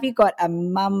us, have you got a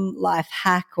mum life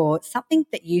hack or something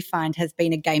that you find has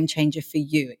been a game changer for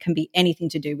you? It can be anything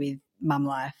to do with mum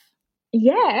life.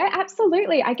 Yeah,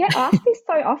 absolutely. I get asked this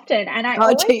so often, and I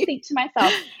always think to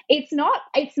myself, it's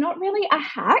not really a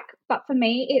hack, but for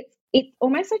me, it's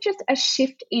almost like just a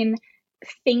shift in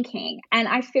thinking. And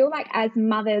I feel like as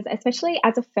mothers, especially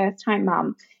as a first-time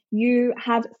mum, you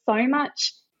have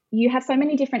so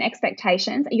many different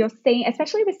expectations. You're seeing,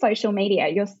 especially with social media,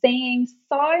 you're seeing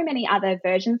so many other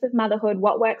versions of motherhood,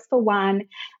 what works for one,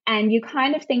 and you're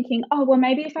kind of thinking, oh, well,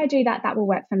 maybe if I do that, that will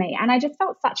work for me. And I just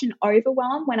felt such an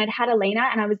overwhelm when I'd had Alina,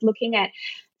 and I was looking at,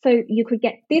 so you could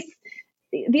get this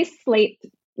sleep,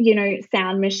 you know,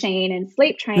 sound machine and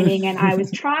sleep training, and I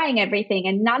was trying everything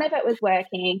and none of it was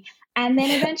working. And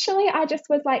then eventually I just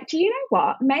was like, do you know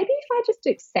what? Maybe if I just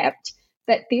accept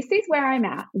that this is where I'm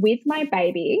at with my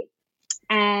baby,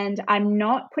 and I'm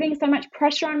not putting so much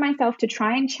pressure on myself to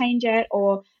try and change it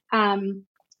or,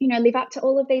 you know, live up to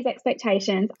all of these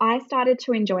expectations, I started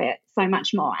to enjoy it so much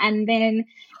more. And then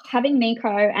having Nico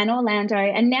and Orlando,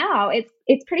 and now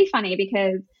it's pretty funny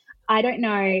because I don't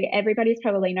know, everybody's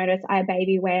probably noticed I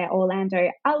baby wear Orlando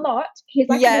a lot. He's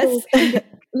like a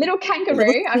little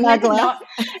kangaroo. I'm never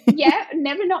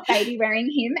not baby wearing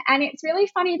him. And it's really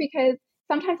funny because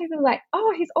sometimes people are like,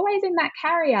 oh, he's always in that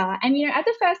carrier. And, you know, as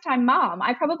a first-time mom,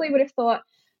 I probably would have thought,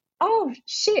 oh,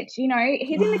 shit, you know,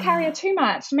 he's in the carrier too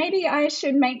much. Maybe I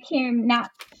should make him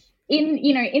nap in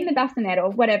the bassinet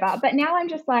or whatever. But now I'm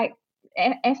just like,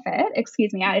 effort,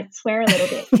 excuse me, I swear a little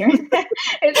bit here.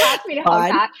 It's hard for me to hold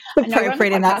that.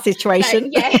 Appropriate in that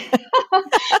situation.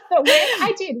 But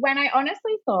when I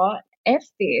honestly thought, F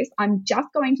this, I'm just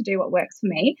going to do what works for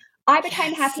me, I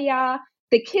became happier.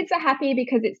 The kids are happy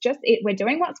because it's just we're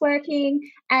doing what's working.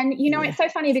 And, you know, it's so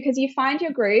funny because you find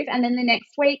your groove and then the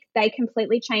next week they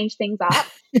completely change things up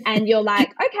and you're like,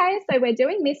 okay, so we're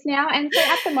doing this now. And so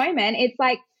at the moment it's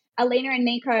like Alina and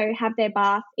Nico have their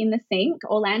bath in the sink.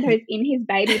 Orlando's in his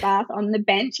baby bath on the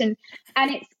bench, and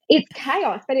it's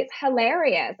chaos, but it's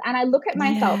hilarious. And I look at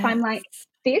myself, I'm like,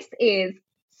 this is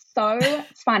so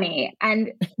funny.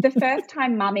 And the first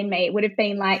time mum in me would have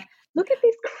been like, look at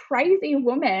this crazy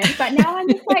woman. But now I'm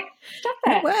just like, stop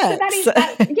it. So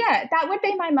that would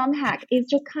be my mum hack, is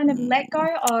just kind of let go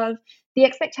of the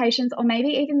expectations, or maybe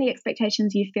even the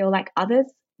expectations you feel like others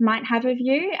might have of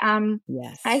you.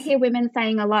 Yes. I hear women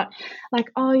saying a lot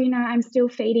like, oh, you know, I'm still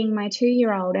feeding my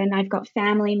 2-year-old and I've got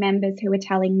family members who are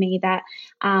telling me that,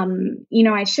 you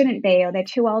know, I shouldn't be, or they're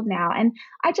too old now. And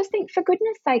I just think, for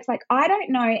goodness sakes, like, I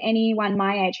don't know anyone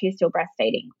my age who's still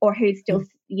breastfeeding or who's still,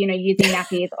 you know, using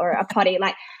nappies or a potty.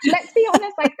 Like, let's be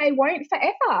honest, like, they won't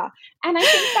forever. And I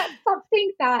think that's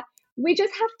something that we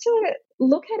just have to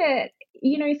look at it,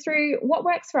 you know, through what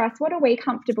works for us. What are we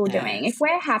comfortable doing? If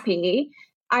we're happy,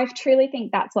 I truly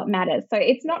think that's what matters. So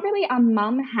it's not really a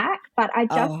mum hack, but I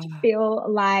just feel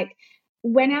like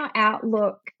when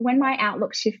my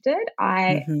outlook shifted,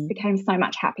 I became so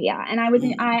much happier, and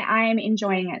I am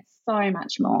enjoying it so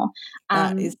much more.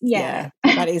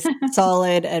 That is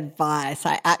solid advice.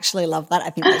 I actually love that.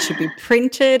 I think that should be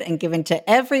printed and given to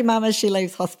every mum as she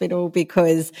leaves hospital,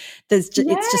 because it's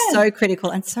just so critical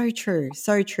and so true.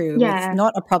 So true. Yeah. It's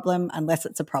not a problem unless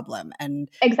it's a problem. And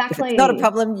exactly. if it's not a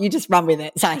problem, you just run with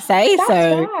it, as I say. That's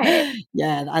right.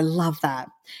 Yeah, I love that.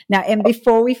 Now, and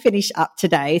before we finish up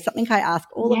today, something I ask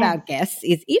all of our guests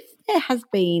is if there has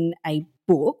been a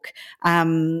book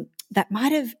that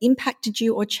might have impacted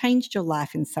you or changed your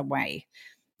life in some way.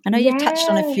 I know you've touched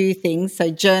on a few things, so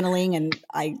journaling, and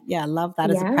I love that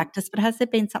as a practice, but has there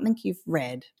been something you've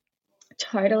read?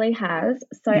 Totally has.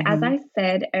 So as I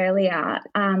said earlier,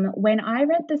 when I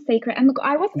read The Secret, and look,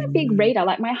 I wasn't a big reader.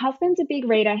 Like, my husband's a big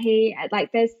reader.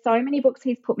 There's so many books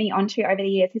he's put me onto over the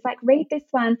years. He's like, read this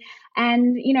one.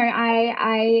 And, you know,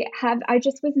 I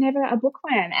just was never a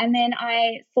bookworm. And then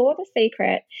I saw The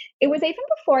Secret. It was even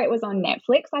before it was on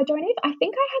Netflix. I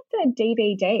think I had the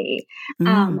DVD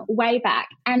way back.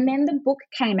 And then the book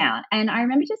came out, and I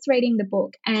remember just reading the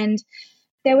book, and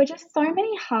there were just so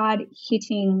many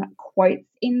hard-hitting quotes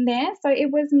in there. So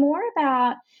it wasn't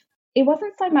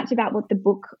so much about what the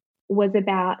book was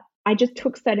about. I just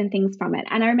took certain things from it.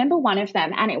 And I remember one of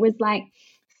them, and it was like,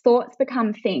 thoughts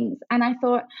become things. And I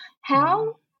thought,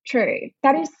 how true.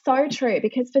 That is so true,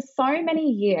 because for so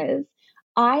many years,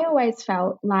 I always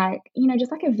felt like, you know,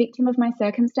 just like a victim of my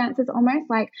circumstances, almost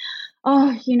like,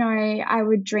 oh, you know, I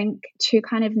would drink to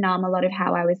kind of numb a lot of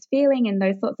how I was feeling and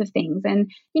those sorts of things.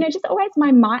 And, you know, just always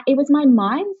it was my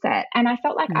mindset. And I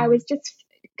felt like I was just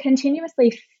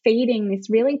continuously feeding this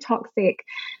really toxic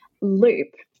loop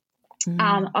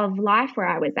of life where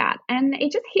I was at. And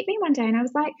it just hit me one day, and I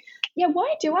was like, yeah,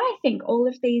 why do I think all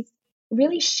of these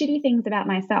really shitty things about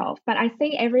myself, but I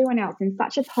see everyone else in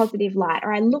such a positive light,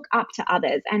 or I look up to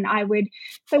others, and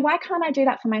so why can't I do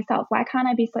that for myself? Why can't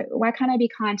I be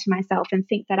kind to myself and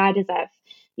think that I deserve,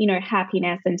 you know,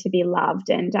 happiness and to be loved?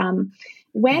 And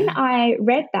when I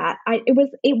read that, it was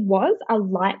a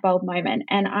light bulb moment.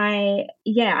 And I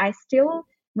still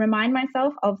remind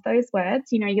myself of those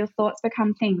words, you know, your thoughts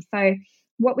become things. So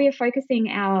what we are focusing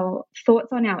our thoughts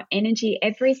on, our energy,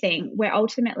 everything, we're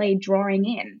ultimately drawing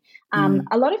in,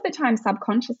 a lot of the time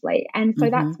subconsciously. And so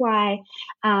that's why,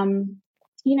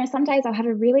 you know, some days I'll have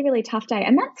a really, really tough day,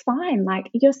 and that's fine. Like,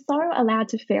 you're so allowed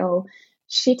to feel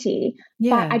shitty,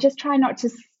 but I just try not to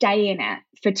stay in it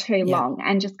for too long,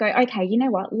 and just go, okay, you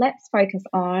know what, let's focus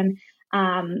on,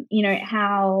 you know,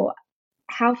 how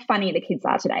funny the kids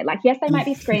are today. Like, yes, they might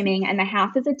be screaming and the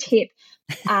house is a tip,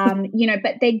 you know,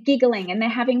 but they're giggling and they're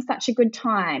having such a good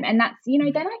time. And that's, you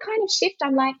know, then I kind of shift.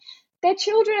 I'm like, they're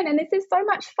children and this is so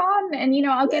much fun. And, you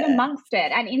know, I'll get amongst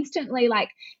it. And instantly, like,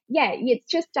 it's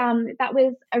just, that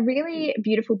was a really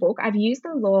beautiful book. I've used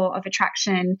the law of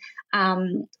attraction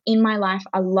in my life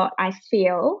a lot, I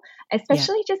feel,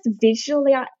 especially just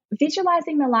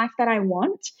visualizing the life that I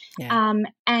want,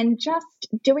 and just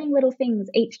doing little things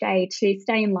each day to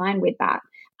stay in line with that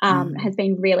has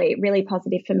been really, really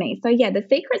positive for me. So, The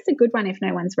Secret's a good one if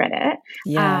no one's read it.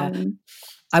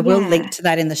 I will link to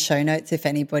that in the show notes if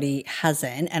anybody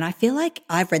hasn't. And I feel like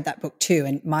I've read that book too,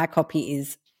 and my copy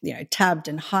is, you know, tabbed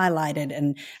and highlighted.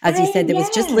 And as you said, there was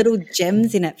just little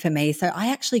gems in it for me. So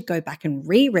I actually go back and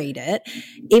reread it,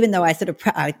 even though I sort of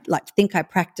I like to think I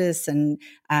practice and,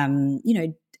 you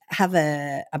know, have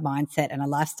a mindset and a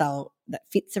lifestyle that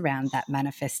fits around that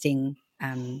manifesting,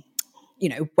 you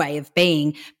know, way of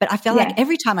being. But I feel like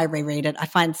every time I reread it, I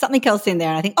find something else in there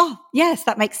and I think, oh, yes,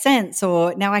 that makes sense.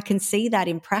 Or now I can see that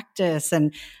in practice.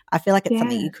 And I feel like it's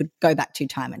something you could go back to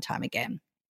time and time again.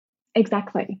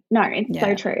 Exactly. No, it's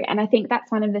so true. And I think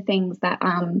that's one of the things that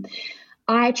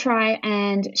I try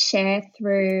and share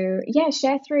through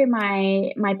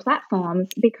my platforms,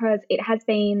 because it has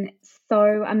been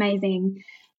so amazing,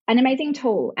 an amazing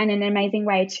tool and an amazing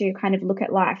way to kind of look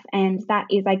at life. And that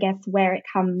is, I guess, where it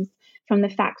comes from, the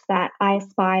fact that I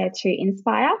aspire to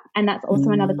inspire. And that's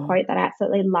also another quote that I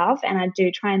absolutely love and I do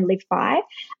try and live by.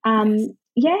 You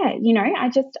know,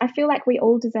 I feel like we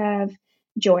all deserve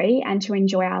joy and to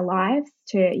enjoy our lives,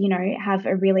 to, have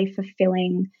a really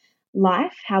fulfilling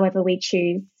life, however we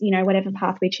choose, whatever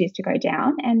path we choose to go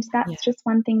down. And that's just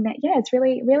one thing that, it's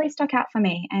really, really stuck out for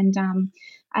me. And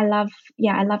I love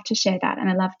to share that. And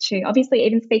I love to, obviously,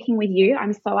 even speaking with you,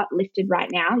 I'm so uplifted right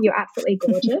now. You're absolutely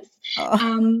gorgeous.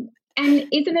 And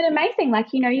isn't it amazing? Like,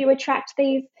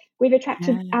 we've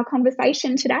attracted our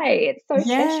conversation today. It's so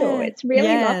special. It's really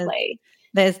lovely.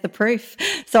 There's the proof.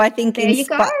 So I think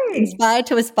Inspired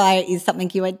to Aspire is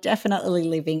something you are definitely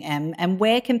living, Em. And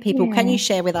where can people, can you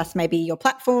share with us maybe your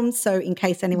platforms, so in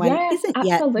case anyone isn't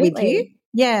yet with you?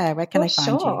 Yeah, where can they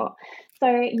find you? So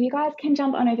you guys can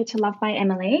jump on over to Love by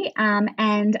Emily.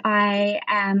 And I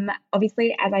am,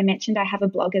 obviously, as I mentioned, I have a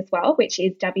blog as well, which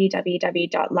is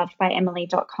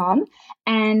www.lovedbyemily.com.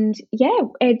 And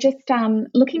just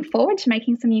looking forward to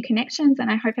making some new connections. And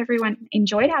I hope everyone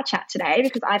enjoyed our chat today,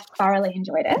 because I've thoroughly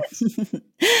enjoyed it.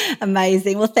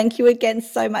 Amazing. Well, thank you again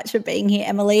so much for being here,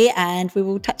 Emily. And we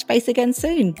will touch base again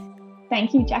soon.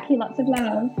 Thank you, Jackie. Lots of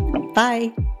love.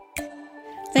 Bye.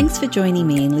 Thanks for joining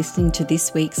me in listening to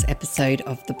this week's episode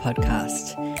of the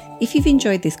podcast. If you've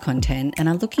enjoyed this content and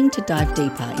are looking to dive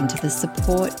deeper into the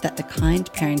support that the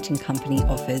Kind Parenting Company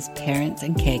offers parents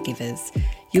and caregivers,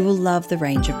 you will love the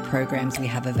range of programs we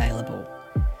have available.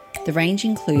 The range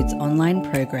includes online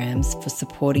programs for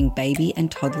supporting baby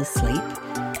and toddler sleep,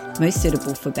 most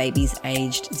suitable for babies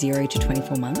aged 0 to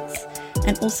 24 months,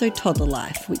 and also Toddler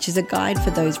Life, which is a guide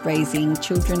for those raising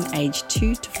children aged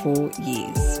 2 to 4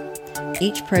 years.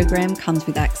 Each program comes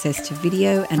with access to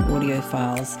video and audio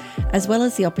files, as well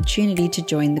as the opportunity to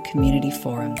join the community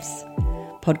forums.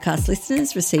 Podcast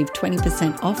listeners receive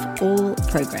 20% off all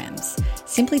programs.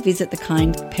 Simply visit the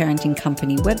Kind Parenting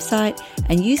Company website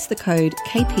and use the code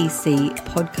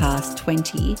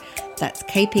KPCPodcast20, that's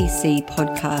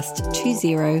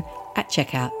KPCPodcast20 at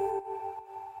checkout